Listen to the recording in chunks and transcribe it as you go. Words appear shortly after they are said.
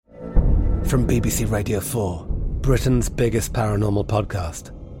From BBC Radio 4, Britain's biggest paranormal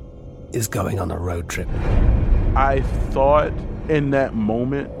podcast is going on a road trip. I thought in that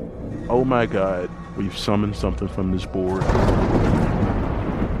moment, oh my God, we've summoned something from this board.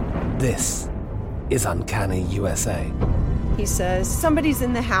 This is Uncanny USA. He says, somebody's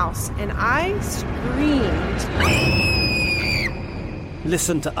in the house, and I screamed.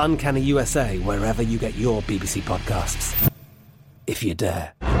 Listen to Uncanny USA wherever you get your BBC podcasts, if you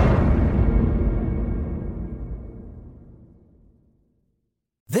dare.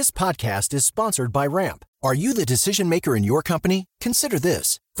 This podcast is sponsored by Ramp. Are you the decision maker in your company? Consider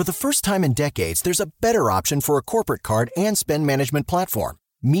this. For the first time in decades, there's a better option for a corporate card and spend management platform.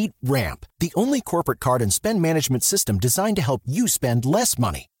 Meet Ramp, the only corporate card and spend management system designed to help you spend less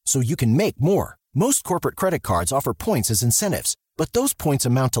money so you can make more. Most corporate credit cards offer points as incentives, but those points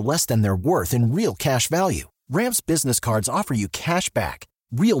amount to less than their worth in real cash value. Ramp's business cards offer you cash back,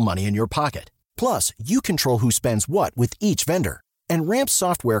 real money in your pocket. Plus, you control who spends what with each vendor. And Ramp's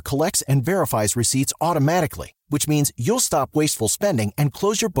software collects and verifies receipts automatically, which means you'll stop wasteful spending and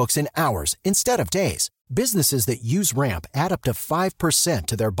close your books in hours instead of days. Businesses that use Ramp add up to 5%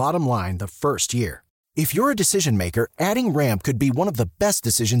 to their bottom line the first year. If you're a decision maker, adding Ramp could be one of the best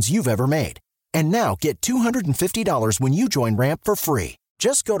decisions you've ever made. And now get $250 when you join Ramp for free.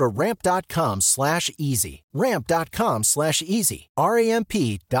 Just go to ramp.com/easy. Ramp.com/easy.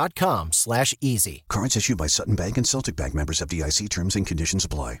 RAMP.com/easy. Cards issued by Sutton Bank and Celtic Bank, members FDIC. Terms and conditions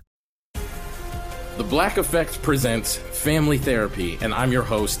apply. The Black Effect presents Family Therapy, and I'm your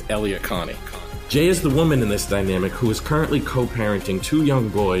host, Elliot Connie. Jay is the woman in this dynamic who is currently co-parenting two young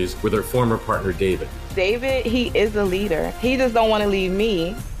boys with her former partner, David. David, he is a leader. He just don't want to leave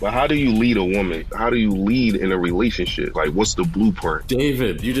me. But how do you lead a woman? How do you lead in a relationship? Like, what's the blueprint?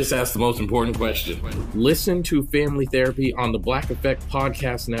 David, you just asked the most important question. Listen to Family Therapy on the Black Effect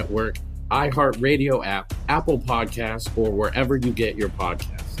Podcast Network, iHeartRadio app, Apple Podcasts, or wherever you get your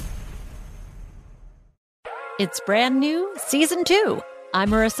podcasts. It's brand new, Season 2. I'm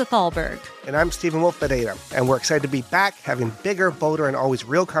Marissa Thalberg. And I'm Stephen Wolf Pereira. And we're excited to be back having bigger, bolder, and always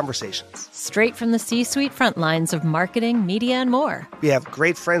real conversations. Straight from the C-suite front lines of marketing, media, and more. We have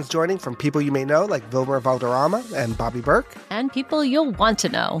great friends joining from people you may know, like Vilmer Valderrama and Bobby Burke. And people you'll want to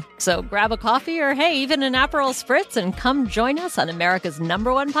know. So grab a coffee or, hey, even an Aperol Spritz and come join us on America's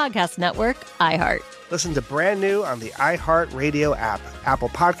 #1 podcast network, iHeart. Listen to Brand New on the iHeartRadio app, Apple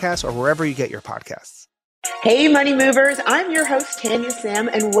Podcasts, or wherever you get your podcasts. Hey, Money Movers. I'm your host, Tanya Sam,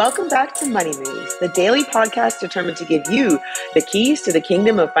 and welcome back to Money Moves, the daily podcast determined to give you the keys to the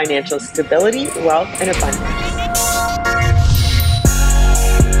kingdom of financial stability, wealth, and abundance.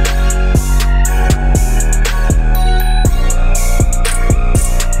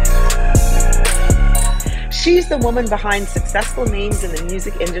 She's the woman behind successful names in the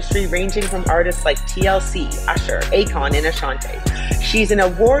music industry, ranging from artists like TLC, Usher, Akon, and Ashanti. She's an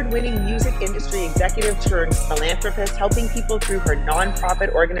award-winning music industry executive turned philanthropist, helping people through her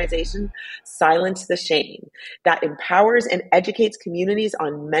nonprofit organization, Silence the Shame, that empowers and educates communities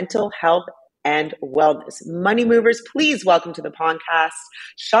on mental health and wellness. Money Movers, please welcome to the podcast,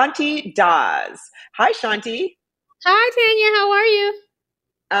 Shanti Das. Hi, Shanti. Hi, Tanya. How are you?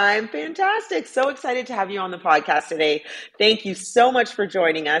 I'm fantastic. So excited to have you on the podcast today. Thank you so much for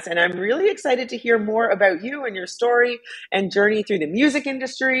joining us. And I'm really excited to hear more about you and your story and journey through the music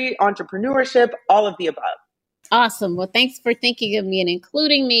industry, entrepreneurship, all of the above. Awesome. Well, thanks for thinking of me and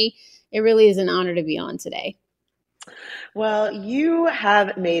including me. It really is an honor to be on today. Well, you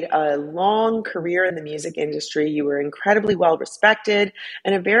have made a long career in the music industry. You were incredibly well respected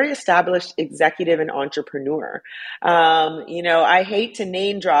and a very established executive and entrepreneur. I hate to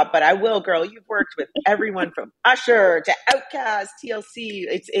name drop, but I will, girl. You've worked with everyone from Usher to Outkast, TLC.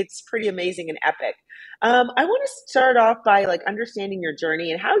 It's pretty amazing and epic. I want to start off by understanding your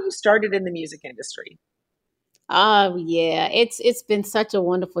journey and how you started in the music industry. Oh, yeah. It's been such a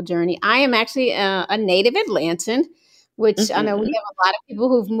wonderful journey. I am actually a native Atlantan, which I know we have a lot of people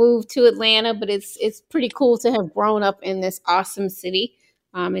who've moved to Atlanta, but it's pretty cool to have grown up in this awesome city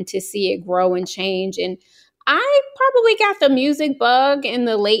and to see it grow and change. And I probably got the music bug in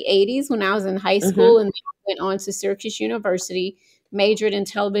the late 80s when I was in high school and went on to Syracuse University, majored in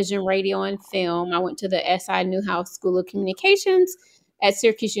television, radio, and film. I went to the S.I. Newhouse School of Communications at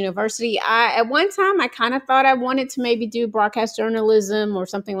Syracuse University. At one time, I kind of thought I wanted to maybe do broadcast journalism or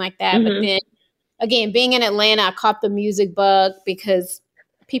something like that. But then, again, being in Atlanta, I caught the music bug because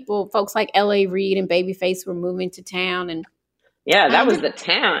folks like L.A. Reid and Babyface were moving to town. And yeah, that was the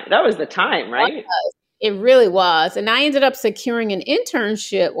town. That was the time, right? It really was. And I ended up securing an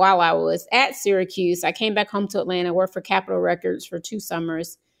internship while I was at Syracuse. I came back home to Atlanta, worked for Capitol Records for 2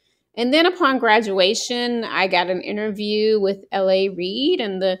 summers. And then upon graduation, I got an interview with L.A. Reid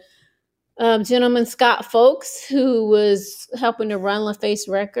and the gentleman Scott Folks, who was helping to run LaFace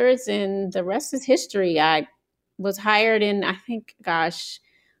Records, and the rest is history. I was hired in, I think, August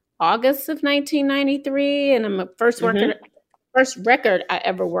of 1993, and my first record I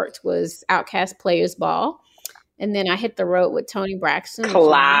ever worked was Outkast Players Ball. And then I hit the road with Toni Braxton.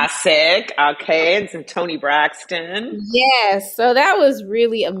 Classic. Okay, and some Toni Braxton. Yes. So that was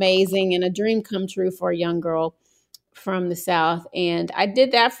really amazing and a dream come true for a young girl from the South. And I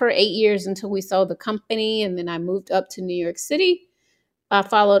did that for 8 years until we sold the company. And then I moved up to New York City. I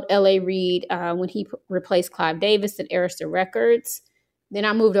followed L.A. Reid when he replaced Clive Davis at Arista Records. Then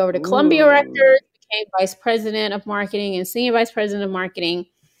I moved over to Columbia Records, became vice president of marketing and senior vice president of marketing.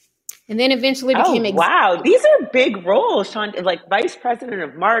 And then eventually became wow, these are big roles, Sean. Like vice president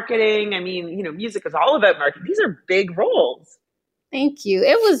of marketing. I mean, music is all about marketing. These are big roles. Thank you.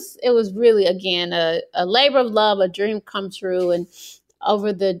 It was really, again, a labor of love, a dream come true. And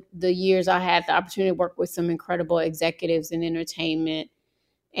over the years, I had the opportunity to work with some incredible executives in entertainment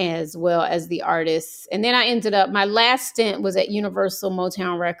as well as the artists. And then I ended up, my last stint was at Universal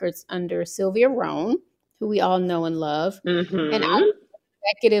Motown Records under Sylvia Rhone, who we all know and love. Mm-hmm. And I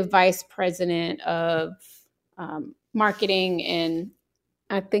executive vice president of marketing, and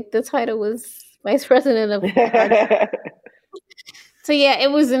I think the title was vice president of So yeah, it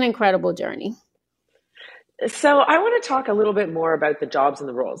was an incredible journey. So I want to talk a little bit more about the jobs and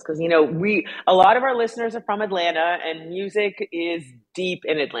the roles, because a lot of our listeners are from Atlanta, and music is deep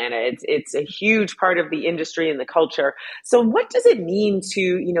in Atlanta. It's a huge part of the industry and the culture. So what does it mean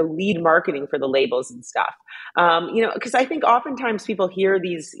to lead marketing for the labels and stuff? Because I think oftentimes people hear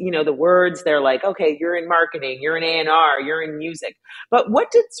these the words, they're like, okay, you're in marketing, you're in A&R, you're in music. But what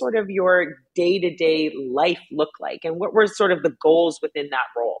did sort of your day-to-day life look like, and what were sort of the goals within that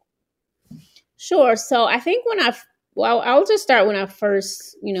role? Sure. So I think I'll just start when I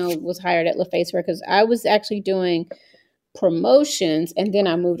first, was hired at LaFace Records. I was actually doing promotions, and then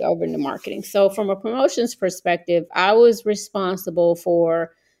I moved over into marketing. So from a promotions perspective, I was responsible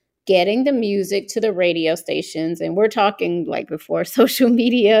for getting the music to the radio stations. And we're talking like before social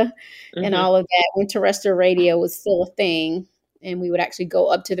media and all of that, when terrestrial radio was still a thing. And we would actually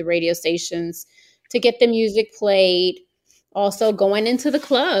go up to the radio stations to get the music played. Also going into the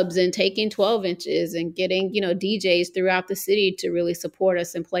clubs and taking 12 inches and getting, DJs throughout the city to really support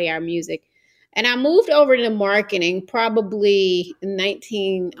us and play our music. And I moved over to marketing probably in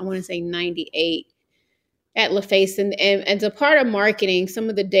 98 at LaFace. And as a part of marketing, some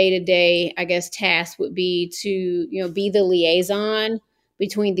of the day-to-day, tasks would be to, be the liaison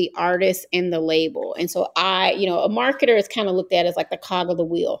between the artist and the label. And so a marketer is kind of looked at as like the cog of the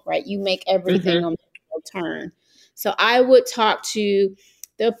wheel, right? You make everything on the turn. So I would talk to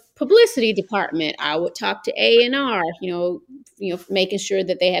the publicity department. I would talk to A&R, making sure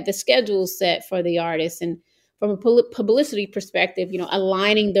that they had the schedule set for the artists. And from a publicity perspective,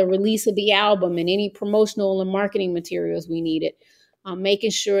 aligning the release of the album and any promotional and marketing materials we needed. Making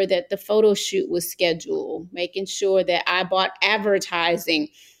sure that the photo shoot was scheduled. Making sure that I bought advertising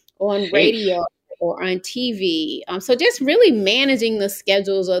on radio or on TV. So just really managing the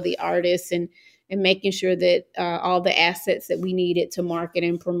schedules of the artists and making sure that all the assets that we needed to market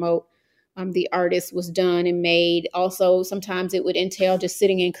and promote the artist was done and made. Also, sometimes it would entail just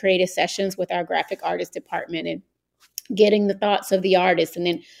sitting in creative sessions with our graphic artist department and getting the thoughts of the artist and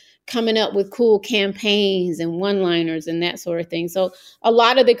then coming up with cool campaigns and one-liners and that sort of thing. So a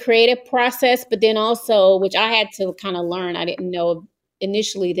lot of the creative process, but then also, which I had to kind of learn, I didn't know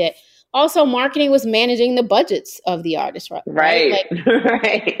initially, that also marketing was managing the budgets of the artist, right? Right.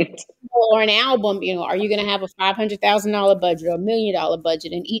 Right. Or an album, are you going to have a $500,000 budget or $1 million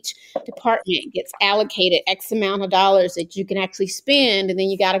budget? And each department gets allocated X amount of dollars that you can actually spend. And then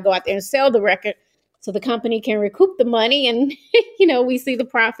you got to go out there and sell the record so the company can recoup the money. And, we see the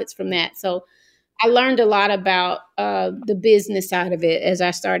profits from that. So I learned a lot about the business side of it as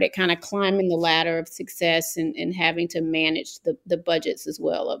I started kind of climbing the ladder of success and having to manage the budgets as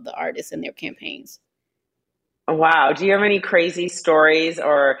well of the artists and their campaigns. Wow. Do you have any crazy stories,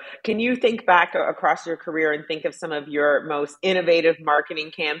 or can you think back across your career and think of some of your most innovative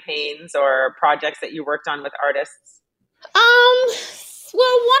marketing campaigns or projects that you worked on with artists? Well,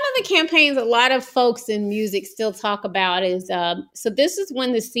 one of the campaigns a lot of folks in music still talk about is, so this is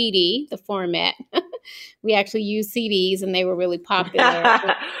when the CD, the format, we actually used CDs and they were really popular.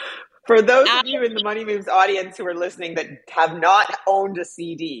 For those of you in the Money Moves audience who are listening that have not owned a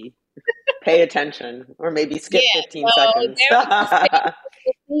CD, pay attention, or maybe skip 15 seconds. There was a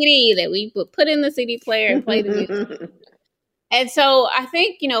CD that we would put in the CD player and play the music. And so I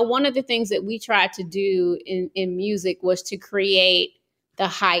think, one of the things that we tried to do in music was to create the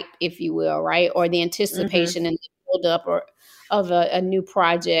hype, if you will, right? Or the anticipation and the build up of a new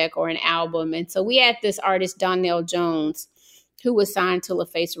project or an album. And so we had this artist, Donnell Jones, who was signed to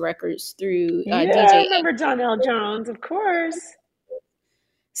LaFace Records through DJ. I remember Donnell Jones, of course.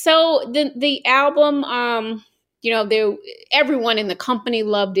 So the album, everyone in the company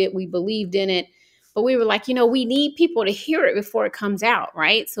loved it. We believed in it. But we were like, we need people to hear it before it comes out,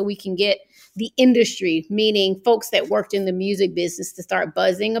 right? So we can get the industry, meaning folks that worked in the music business, to start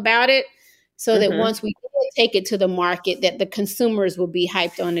buzzing about it, so that once we take it to the market, that the consumers will be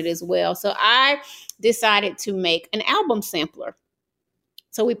hyped on it as well. So I decided to make an album sampler.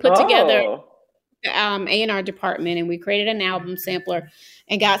 So we put together A&R department, and we created an album sampler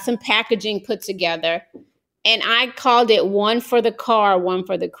and got some packaging put together. And I called it One for the Car, One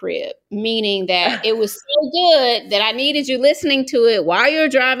for the Crib, meaning that it was so good that I needed you listening to it while you're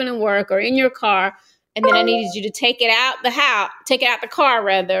driving to work or in your car. And then I needed you to take it out the car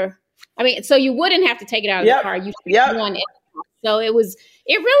rather. I mean, so you wouldn't have to take it out of the car. You want it. So it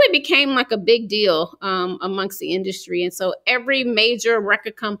really became like a big deal amongst the industry. And so every major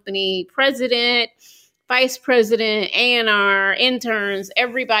record company, president, vice president, A&R, interns,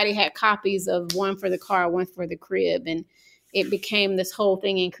 everybody had copies of One for the Car, One for the Crib. And it became this whole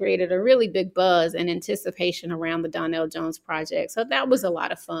thing and created a really big buzz and anticipation around the Donnell Jones project. So that was a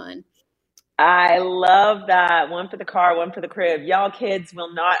lot of fun. I love that. One for the car, one for the crib. Y'all kids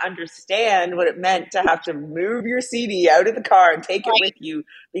will not understand what it meant to have to move your CD out of the car and take it with you,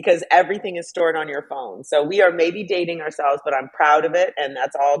 because everything is stored on your phone. So we are maybe dating ourselves, but I'm proud of it, and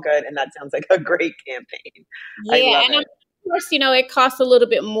that's all good. And that sounds like a great campaign. Yeah, and of course, it costs a little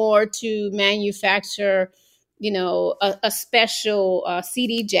bit more to manufacture, a special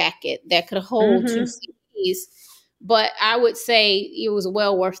CD jacket that could hold 2 CDs. But I would say it was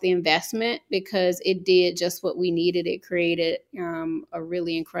well worth the investment, because it did just what we needed. It created a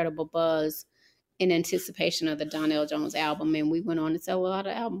really incredible buzz in anticipation of the Donnell Jones album. And we went on to sell a lot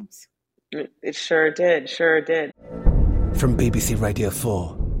of albums. It sure did. From BBC Radio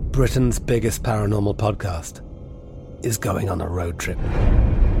 4, Britain's biggest paranormal podcast is going on a road trip.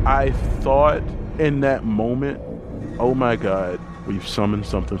 I thought in that moment, oh my God, we've summoned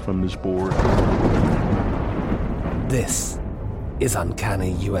something from this board. This is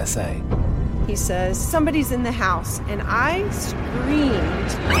Uncanny USA. He says, somebody's in the house, and I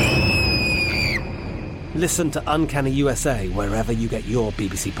screamed. Listen to Uncanny USA wherever you get your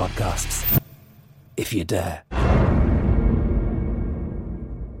BBC podcasts, if you dare.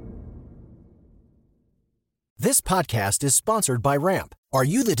 This podcast is sponsored by Ramp. Are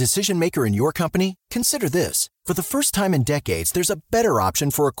you the decision maker in your company? Consider this. For the first time in decades, there's a better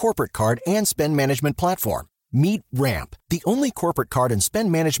option for a corporate card and spend management platform. Meet Ramp, the only corporate card and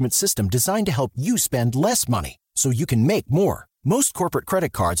spend management system designed to help you spend less money so you can make more. Most corporate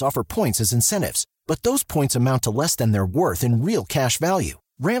credit cards offer points as incentives, but those points amount to less than their worth in real cash value.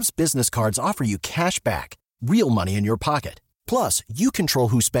 Ramp's business cards offer you cash back, real money in your pocket. Plus, you control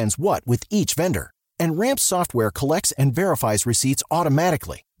who spends what with each vendor. And Ramp's software collects and verifies receipts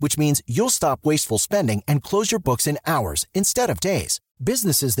automatically, which means you'll stop wasteful spending and close your books in hours instead of days.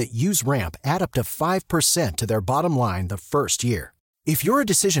 Businesses that use Ramp add up to 5% to their bottom line the first year. If you're a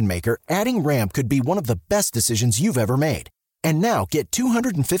decision maker, adding Ramp could be one of the best decisions you've ever made. And now get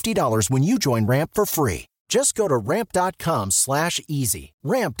 $250 when you join Ramp for free. Just go to ramp.com/easy.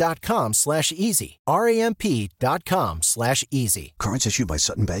 Ramp.com/easy. RAMP.com/easy. Cards issued by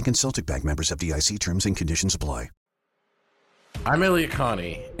Sutton Bank and Celtic Bank, members FDIC. Terms and conditions apply. I'm Elliot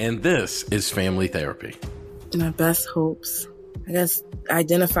Connie, and this is Family Therapy. My best hopes, I guess,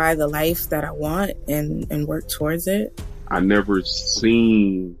 identify the life that I want and work towards it. I never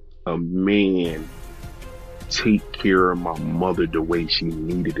seen a man take care of my mother the way she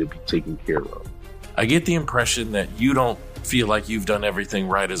needed to be taken care of. I get the impression that you don't feel like you've done everything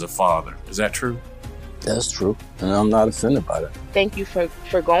right as a father. Is that true? That's true, and I'm not offended by that. Thank you for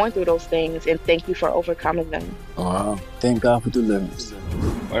going through those things, and thank you for overcoming them. Thank God for deliverance.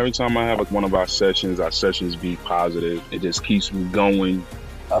 Every time I have one of our sessions be positive. It just keeps me going.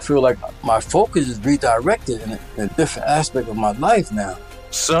 I feel like my focus is redirected in a different aspect of my life now.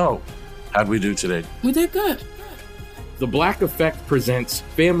 So, how'd we do today? We did good. The Black Effect presents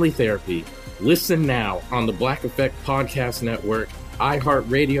Family Therapy. Listen now on the Black Effect Podcast Network,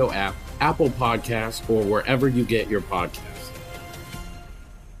 iHeartRadio app, Apple Podcasts, or wherever you get your podcasts.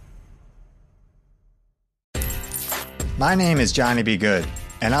 My name is Johnny B. Good,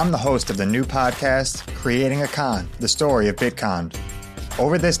 and I'm the host of the new podcast, Creating a Con, the story of Bitcon.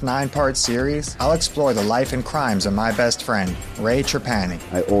 Over this 9-part series, I'll explore the life and crimes of my best friend, Ray Trapani.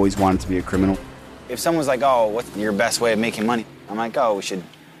 I always wanted to be a criminal. If someone's like, oh, what's your best way of making money? I'm like, oh, we should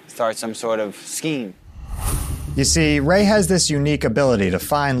start some sort of scheme. You see, Ray has this unique ability to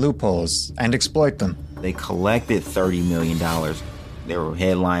find loopholes and exploit them. They collected $30 million. There were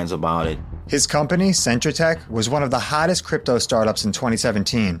headlines about it. His company, Centratech, was one of the hottest crypto startups in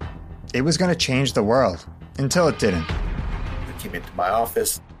 2017. It was going to change the world, until it didn't. I came into my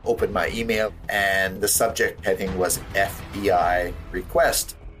office, opened my email, and the subject heading was FBI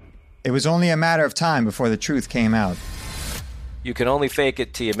request. It was only a matter of time before the truth came out. You can only fake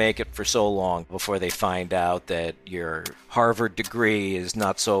it till you make it for so long before they find out that your Harvard degree is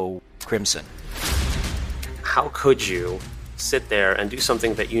not so crimson. How could you sit there and do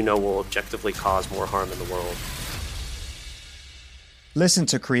something that you know will objectively cause more harm in the world? Listen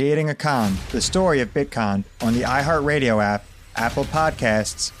to Creating a Con, the story of Bitcoin, on the iHeartRadio app, Apple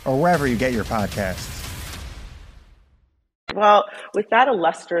Podcasts, or wherever you get your podcasts. Well, with that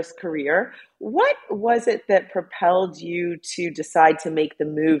illustrious career, what was it that propelled you to decide to make the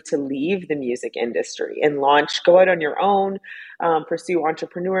move to leave the music industry and go out on your own, pursue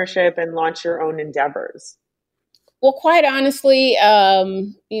entrepreneurship, and launch your own endeavors? Well, quite honestly,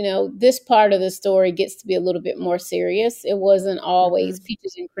 this part of the story gets to be a little bit more serious. It wasn't always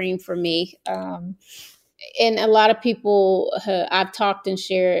peaches and cream for me. And a lot of people, I've talked and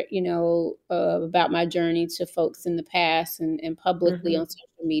shared, about my journey to folks in the past and publicly on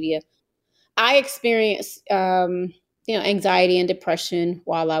social media. I experienced, anxiety and depression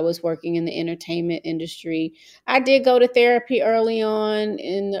while I was working in the entertainment industry. I did go to therapy early on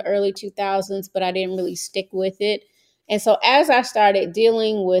in the early 2000s, but I didn't really stick with it. And so as I started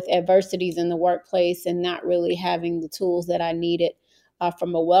dealing with adversities in the workplace and not really having the tools that I needed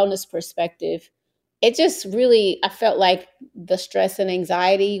from a wellness perspective, it just really, I felt like the stress and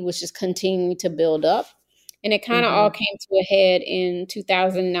anxiety was just continuing to build up. And it kind of all came to a head in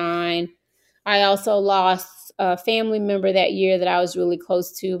 2009. I also lost a family member that year that I was really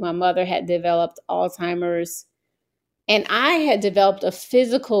close to. My mother had developed Alzheimer's. And I had developed a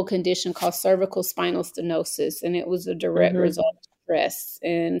physical condition called cervical spinal stenosis. And it was a direct result of stress.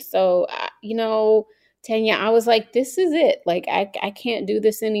 And so, Tanya, I was like, this is it. Like, I can't do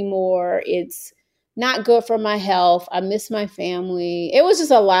this anymore. It's not good for my health. I miss my family. It was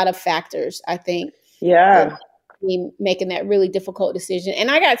just a lot of factors, I think. Yeah. Me making that really difficult decision. And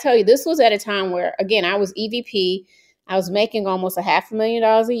I got to tell you, this was at a time where, again, I was EVP. I was making almost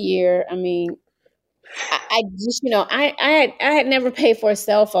 $500,000 a year. I mean, I just, I had never paid for a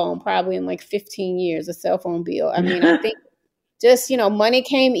cell phone probably in like 15 years, a cell phone bill. I mean, I think just, money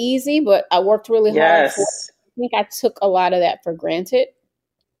came easy, but I worked really hard for it. I think I took a lot of that for granted.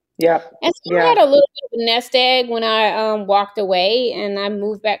 Yeah. And so I had a little bit of a nest egg when I walked away, and I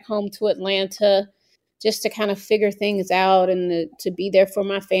moved back home to Atlanta just to kind of figure things out and to be there for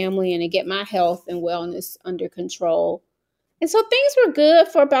my family and to get my health and wellness under control. And so things were good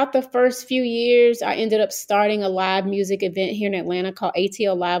for about the first few years. I ended up starting a live music event here in Atlanta called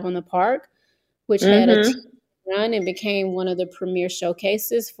ATL Live on the Park, which had a run and became one of the premier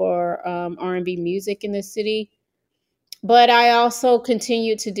showcases for R&B music in the city. But I also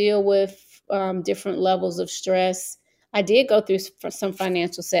continued to deal with different levels of stress. I did go through some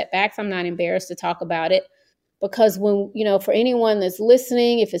financial setbacks. I'm not embarrassed to talk about it because when, for anyone that's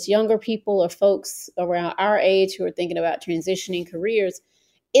listening, if it's younger people or folks around our age who are thinking about transitioning careers,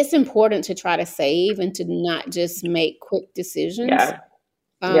 it's important to try to save and to not just make quick decisions. Yeah.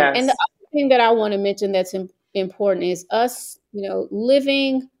 And the other thing that I want to mention that's important is us,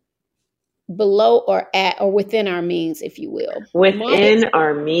 living below or at or within our means, if you will. Within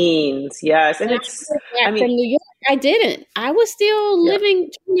our means, yes. And from New York, I didn't. I was still trying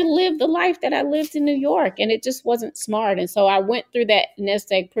to live the life that I lived in New York, and it just wasn't smart. And so I went through that nest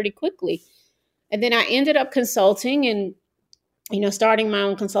egg pretty quickly. And then I ended up consulting and, starting my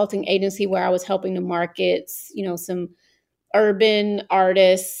own consulting agency where I was helping to market, some urban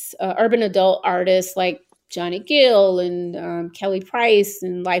artists, urban adult artists like Johnny Gill and Kelly Price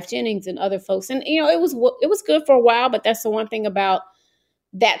and Life Jennings and other folks. And, it was good for a while, but that's the one thing about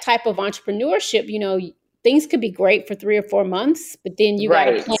that type of entrepreneurship. Things could be great for 3 or 4 months, but then you got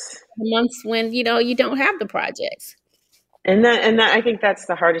to plan months when, you don't have the projects. And that I think that's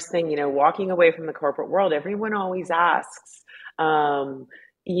the hardest thing, walking away from the corporate world. Everyone always asks,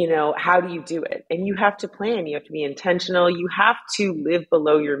 how do you do it? And you have to plan, you have to be intentional. You have to live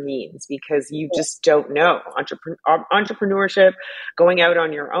below your means because you just don't know. Entrepreneurship, going out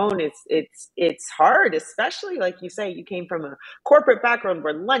on your own, it's hard, especially like you say, you came from a corporate background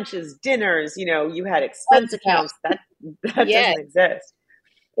where lunches, dinners, you had expense accounts that doesn't exist.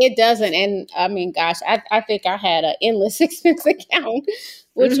 It doesn't. And I mean, gosh, I think I had an endless expense account,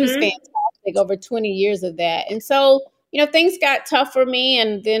 which was fantastic, over 20 years of that. And so, things got tough for me.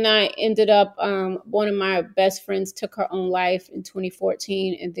 And then I ended up, one of my best friends took her own life in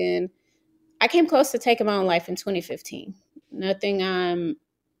 2014. And then I came close to taking my own life in 2015. Nothing I'm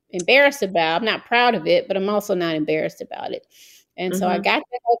embarrassed about. I'm not proud of it, but I'm also not embarrassed about it. And so I got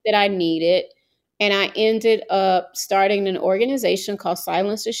the help that I needed. And I ended up starting an organization called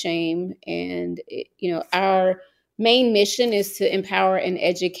Silence the Shame. And, our main mission is to empower and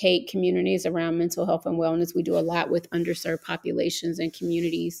educate communities around mental health and wellness. We do a lot with underserved populations and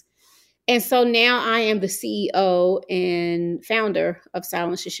communities. And so now I am the CEO and founder of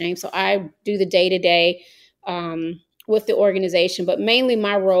Silence the Shame. So I do the day-to-day with the organization, but mainly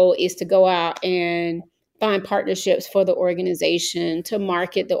my role is to go out and find partnerships for the organization, to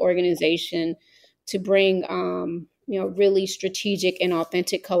market the organization, to bring, really strategic and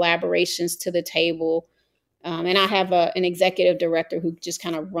authentic collaborations to the table. And I have an executive director who just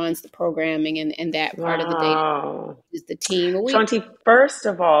kind of runs the programming and that part of the day is the team. Shanti, first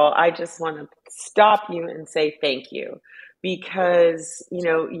of all, I just want to stop you and say thank you, because,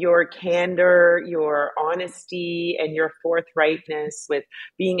 your candor, your honesty, and your forthrightness with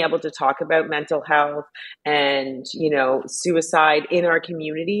being able to talk about mental health and, suicide in our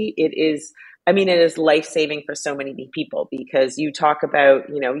community, it is life-saving for so many people, because you talk about,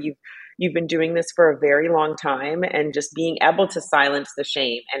 you've been doing this for a very long time, and just being able to silence the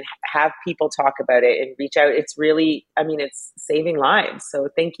shame and have people talk about it and reach out. It's really, it's saving lives. So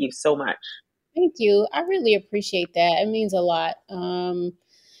thank you so much. Thank you. I really appreciate that. It means a lot. And,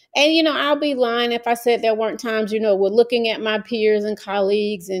 I'll be lying if I said there weren't times, we're looking at my peers and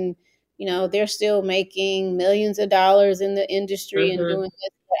colleagues and, they're still making millions of dollars in the industry and doing this.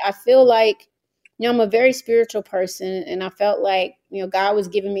 But I feel like, I'm a very spiritual person, and I felt like, God was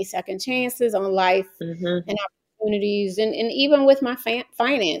giving me second chances on life and opportunities. And even with my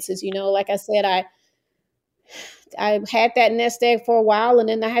finances, like I said, I had that nest egg for a while, and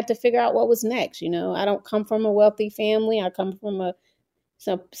then I had to figure out what was next. I don't come from a wealthy family. I come from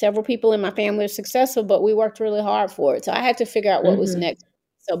several people in my family are successful, but we worked really hard for it. So I had to figure out what was next.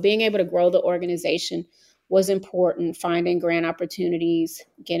 So being able to grow the organization was important, finding grant opportunities,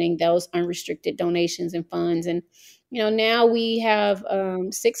 getting those unrestricted donations and funds. And, now we have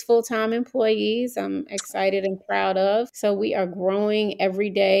 6 full-time employees I'm excited and proud of. So we are growing every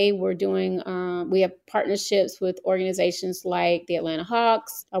day. We're doing, we have partnerships with organizations like the Atlanta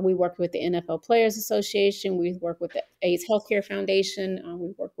Hawks. We work with the NFL Players Association. We work with the AIDS Healthcare Foundation.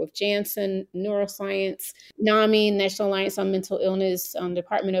 We work with Janssen Neuroscience, NAMI, National Alliance on Mental Illness,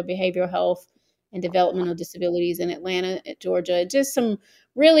 Department of Behavioral Health and Developmental Disabilities in Atlanta, Georgia. Just some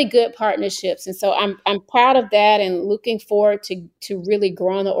really good partnerships. And so I'm proud of that and looking forward to really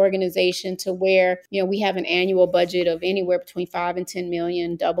growing the organization to where, we have an annual budget of anywhere between 5 and 10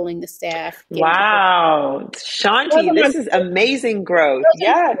 million, doubling the staff. Wow. Shanti, this is amazing growth.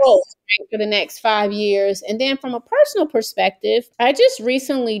 Yes. For the next 5 years. And then from a personal perspective, I just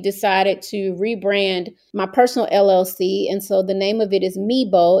recently decided to rebrand my personal LLC. And so the name of it is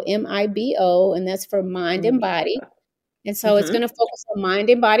MIBO, M-I-B-O, and that's for Mind and Body. And so it's going to focus on mind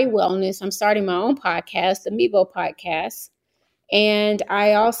and body wellness. I'm starting my own podcast, the MIBO podcast. And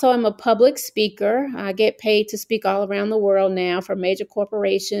I also am a public speaker. I get paid to speak all around the world now for major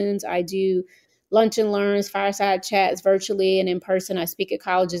corporations. I do lunch and learns, fireside chats virtually and in person. I speak at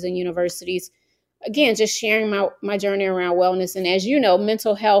colleges and universities. Again, just sharing my journey around wellness. And as you know,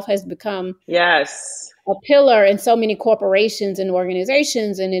 mental health has become a pillar in so many corporations and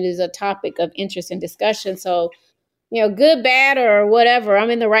organizations, and it is a topic of interest and discussion. So, good, bad, or whatever, I'm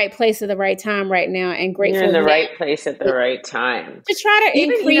in the right place at the right time right now, and grateful. You're in the right place at the right time. To try to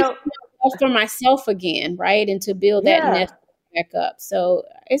increase for myself again, right? And to build that nest back up. So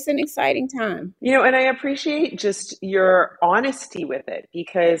it's an exciting time. And I appreciate just your honesty with it,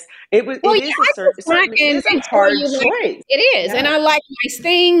 because it is a hard choice. It is. Yeah. And I like nice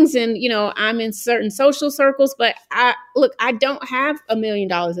things, and I'm in certain social circles, but I don't have $1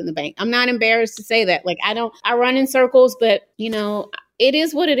 million in the bank. I'm not embarrassed to say that. I run in circles, but it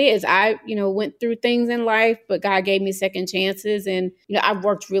is what it is. I, went through things in life, but God gave me second chances. And, I've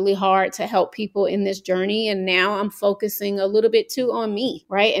worked really hard to help people in this journey. And now I'm focusing a little bit too on me,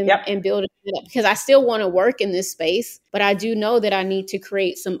 right? And building it up, because I still want to work in this space, but I do know that I need to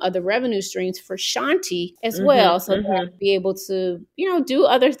create some other revenue streams for Shanti as well. So that I'll be able to, do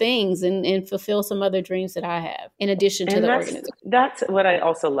other things and fulfill some other dreams that I have in addition to the organization. That's what I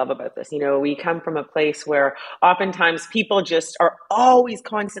also love about this. We come from a place where oftentimes people just are all always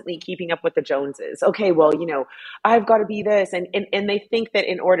constantly keeping up with the Joneses. Okay, well, I've got to be this. And they think that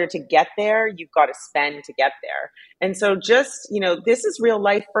in order to get there, you've got to spend to get there. And so just, this is real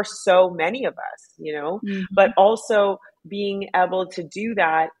life for so many of us, but also being able to do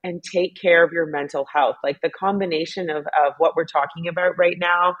that and take care of your mental health, like the combination of what we're talking about right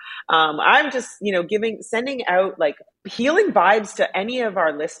now. I'm just, sending out like healing vibes to any of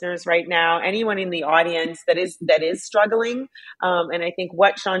our listeners right now, anyone in the audience that is struggling. And I think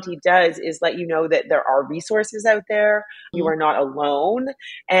what Shanti does is let you know that there are resources out there. You are not alone.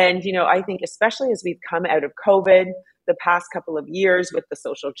 And, I think especially as we've come out of COVID, the past couple of years with the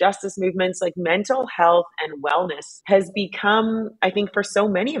social justice movements, like mental health and wellness has become, I think for so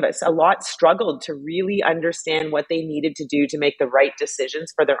many of us, a lot struggled to really understand what they needed to do to make the right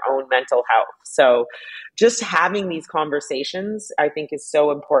decisions for their own mental health. So just having these conversations, I think is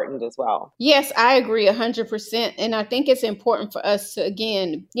so important as well. Yes, I agree 100%. And I think it's important for us to,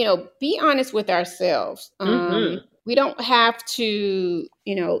 again, be honest with ourselves. We don't have to,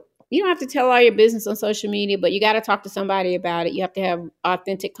 you don't have to tell all your business on social media, but you got to talk to somebody about it. You have to have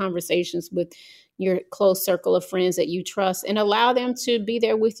authentic conversations with your close circle of friends that you trust and allow them to be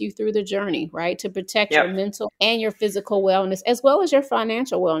there with you through the journey, right? To protect your mental and your physical wellness, as well as your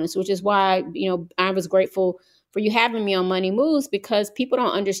financial wellness, which is why, I was grateful for you having me on Money Moves, because people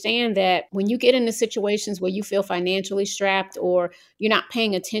don't understand that when you get into situations where you feel financially strapped or you're not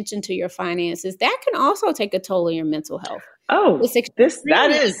paying attention to your finances, that can also take a toll on your mental health. Oh,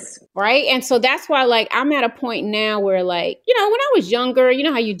 that is right. And so that's why, like, I'm at a point now where, like, when I was younger, you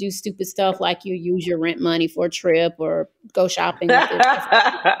know how you do stupid stuff, like you use your rent money for a trip or go shopping. I'm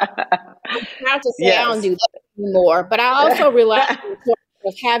proud to say I don't do that anymore, but I also realized the importance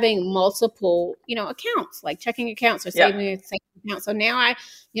of having multiple, accounts, like checking accounts or saving accounts. So now I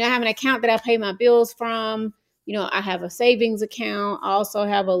have an account that I pay my bills from. I have a savings account. I also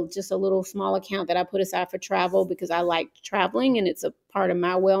have just a little small account that I put aside for travel because I like traveling and it's a part of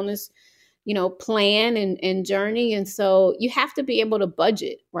my wellness, plan and journey. And so you have to be able to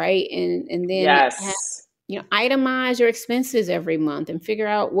budget, right? And then itemize your expenses every month and figure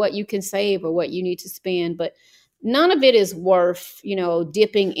out what you can save or what you need to spend. But none of it is worth,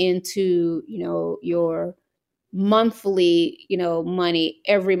 dipping into, your monthly, money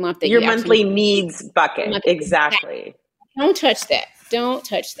every month. That your monthly needs bucket. Exactly. Don't touch that.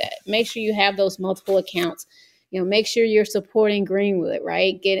 Make sure you have those multiple accounts. Make sure you're supporting Greenwood,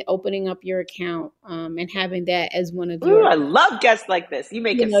 right? Opening up your account and having that as one of your. I love guests like this. You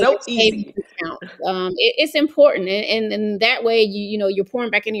make it so easy. It's important, and that way you're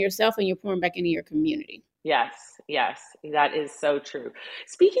pouring back into yourself and you're pouring back into your community. Yes, that is so true.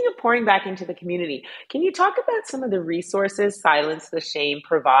 Speaking of pouring back into the community, can you talk about some of the resources Silence the Shame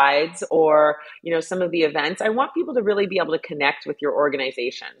provides, or, some of the events? I want people to really be able to connect with your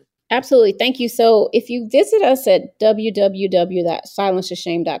organization. Absolutely. Thank you. So if you visit us at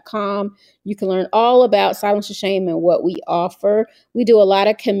www.silencetheshame.com, you can learn all about Silence the Shame and what we offer. We do a lot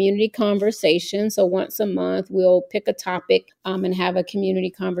of community conversations. So once a month, we'll pick a topic and have a community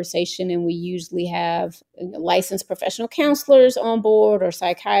conversation. And we usually have licensed professional counselors on board or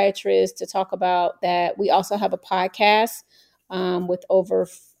psychiatrists to talk about that. We also have a podcast with over,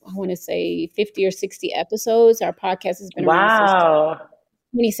 I want to say 50 or 60 episodes. Our podcast has been around since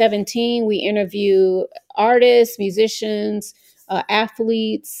 2017. We interview artists, musicians,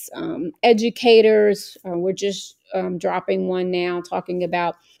 athletes, educators. We're just dropping one now talking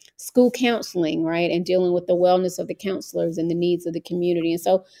about school counseling, right? And dealing with the wellness of the counselors and the needs of the community. And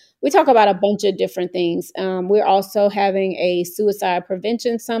so we talk about a bunch of different things. We're also having a suicide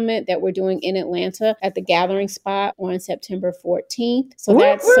prevention summit that we're doing in Atlanta at the Gathering Spot on September 14th. So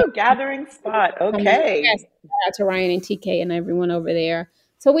that's Gathering Spot. Okay. Yes, shout out to Ryan and TK and everyone over there.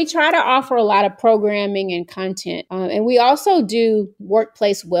 So we try to offer a lot of programming and content. And we also do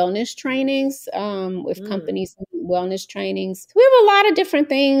workplace wellness trainings with companies, wellness trainings. So we have a lot of different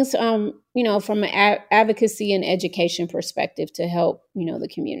things, from an advocacy and education perspective to help, the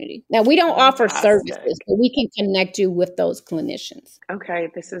community. Now, we don't offer services, but we can connect you with those clinicians. Okay,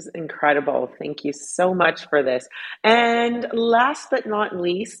 this is incredible. Thank you so much for this. And last but not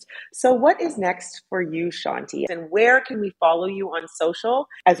least, so what is next for you, Shanti? And where can we follow you on social,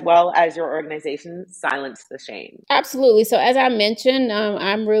 as well as your organization, Silence the Shame? Absolutely. So as I mentioned,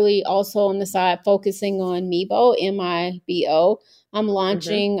 I'm really also on the side focusing on MIBO, MIBO. I'm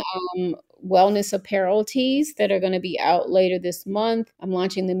launching wellness apparel tees that are going to be out later this month. I'm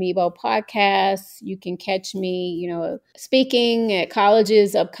launching the Mebo podcast. You can catch me, speaking at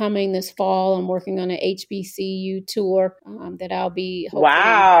colleges upcoming this fall. I'm working on an HBCU tour that I'll be hopefully.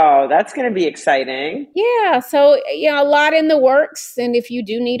 Wow, that's going to be exciting. Yeah, so a lot in the works. And if you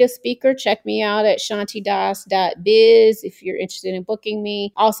do need a speaker, check me out at shantidas.biz if you're interested in booking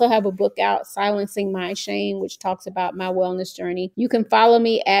me. Also have a book out, Silencing My Shame, which talks about my wellness journey. You can follow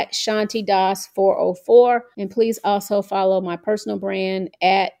me at shantidas404. And please also follow my personal brand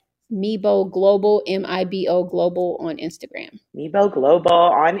at Mebo Global, Mibo Global on Instagram. Mebo Global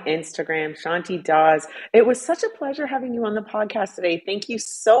on Instagram. Shanti Das. It was such a pleasure having you on the podcast today. Thank you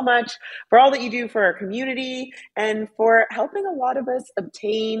so much for all that you do for our community and for helping a lot of us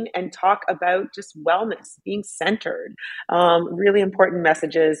obtain and talk about just wellness, being centered. Really important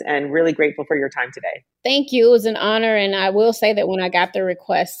messages, and really grateful for your time today. Thank you. It was an honor. And I will say that when I got the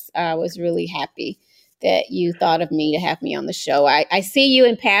request, I was really happy that you thought of me to have me on the show. I see you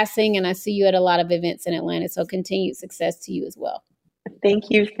in passing, and I see you at a lot of events in Atlanta. So continued success to you as well.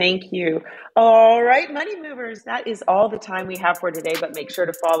 Thank you. Thank you. All right, Money Movers, that is all the time we have for today, but make sure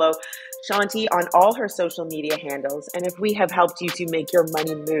to follow Shanti on all her social media handles. And if we have helped you to make your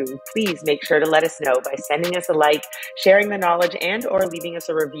money move, please make sure to let us know by sending us a like, sharing the knowledge, and or leaving us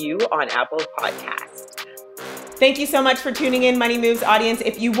a review on Apple Podcasts. Thank you so much for tuning in, Money Moves audience.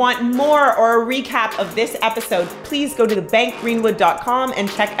 If you want more or a recap of this episode, please go to thebankgreenwood.com and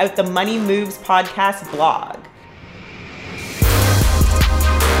check out the Money Moves podcast blog.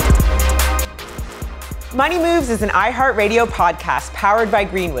 Money Moves is an iHeartRadio podcast powered by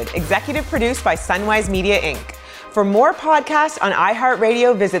Greenwood, executive produced by Sunwise Media, Inc. For more podcasts on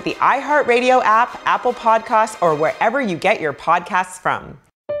iHeartRadio, visit the iHeartRadio app, Apple Podcasts, or wherever you get your podcasts from.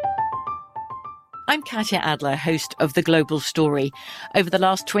 I'm Katya Adler, host of The Global Story. Over the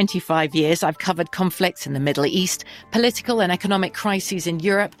last 25 years, I've covered conflicts in the Middle East, political and economic crises in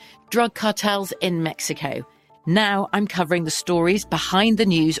Europe, drug cartels in Mexico. Now I'm covering the stories behind the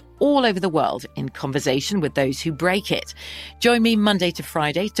news all over the world in conversation with those who break it. Join me Monday to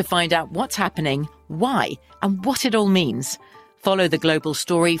Friday to find out what's happening, why, and what it all means. Follow The Global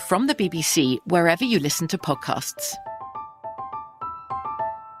Story from the BBC wherever you listen to podcasts.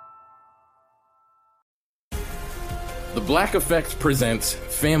 The Black Effect presents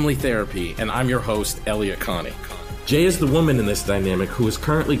Family Therapy, and I'm your host, Elliot Connie. Jay is the woman in this dynamic who is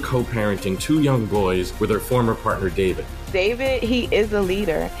currently co-parenting 2 young boys with her former partner, David. David, he is a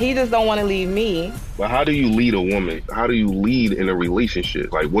leader. He just don't want to leave me. But how do you lead a woman? How do you lead in a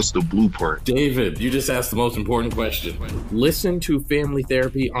relationship? Like, what's the blueprint? David, you just asked the most important question. Listen to Family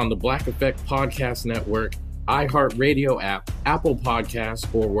Therapy on the Black Effect Podcast Network, iHeartRadio app, Apple Podcasts,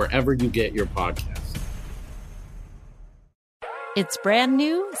 or wherever you get your podcasts. It's brand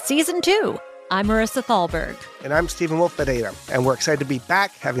new, Season 2. I'm Marissa Thalberg. And I'm Stephen Wolf Pereira. And we're excited to be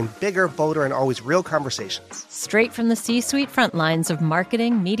back having bigger, bolder, and always real conversations. Straight from the C-suite front lines of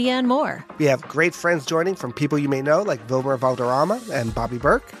marketing, media, and more. We have great friends joining from people you may know, like Vilmer Valderrama and Bobby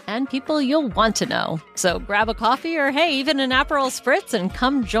Burke. And people you'll want to know. So grab a coffee or, hey, even an Aperol Spritz and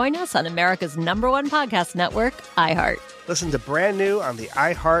come join us on America's #1 podcast network, iHeart. Listen to brand new on the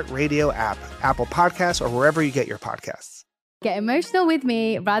iHeartRadio app, Apple Podcasts, or wherever you get your podcasts. Get emotional with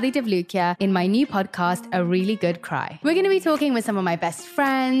me, Radhi Devlukia, in my new podcast, A Really Good Cry. We're going to be talking with some of my best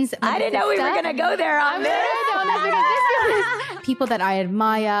friends. I didn't know we were going to go there on this. People that I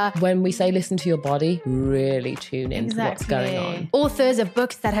admire. When we say listen to your body, really tune into what's going on. Authors of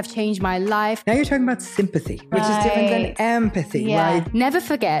books that have changed my life. Now you're talking about sympathy, which is different than empathy, right? Never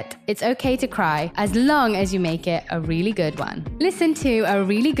forget, it's okay to cry as long as you make it a really good one. Listen to A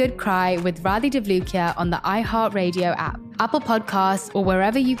Really Good Cry with Radhi Devlukia on the iHeartRadio app, Apple Podcasts, or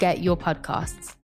wherever you get your podcasts.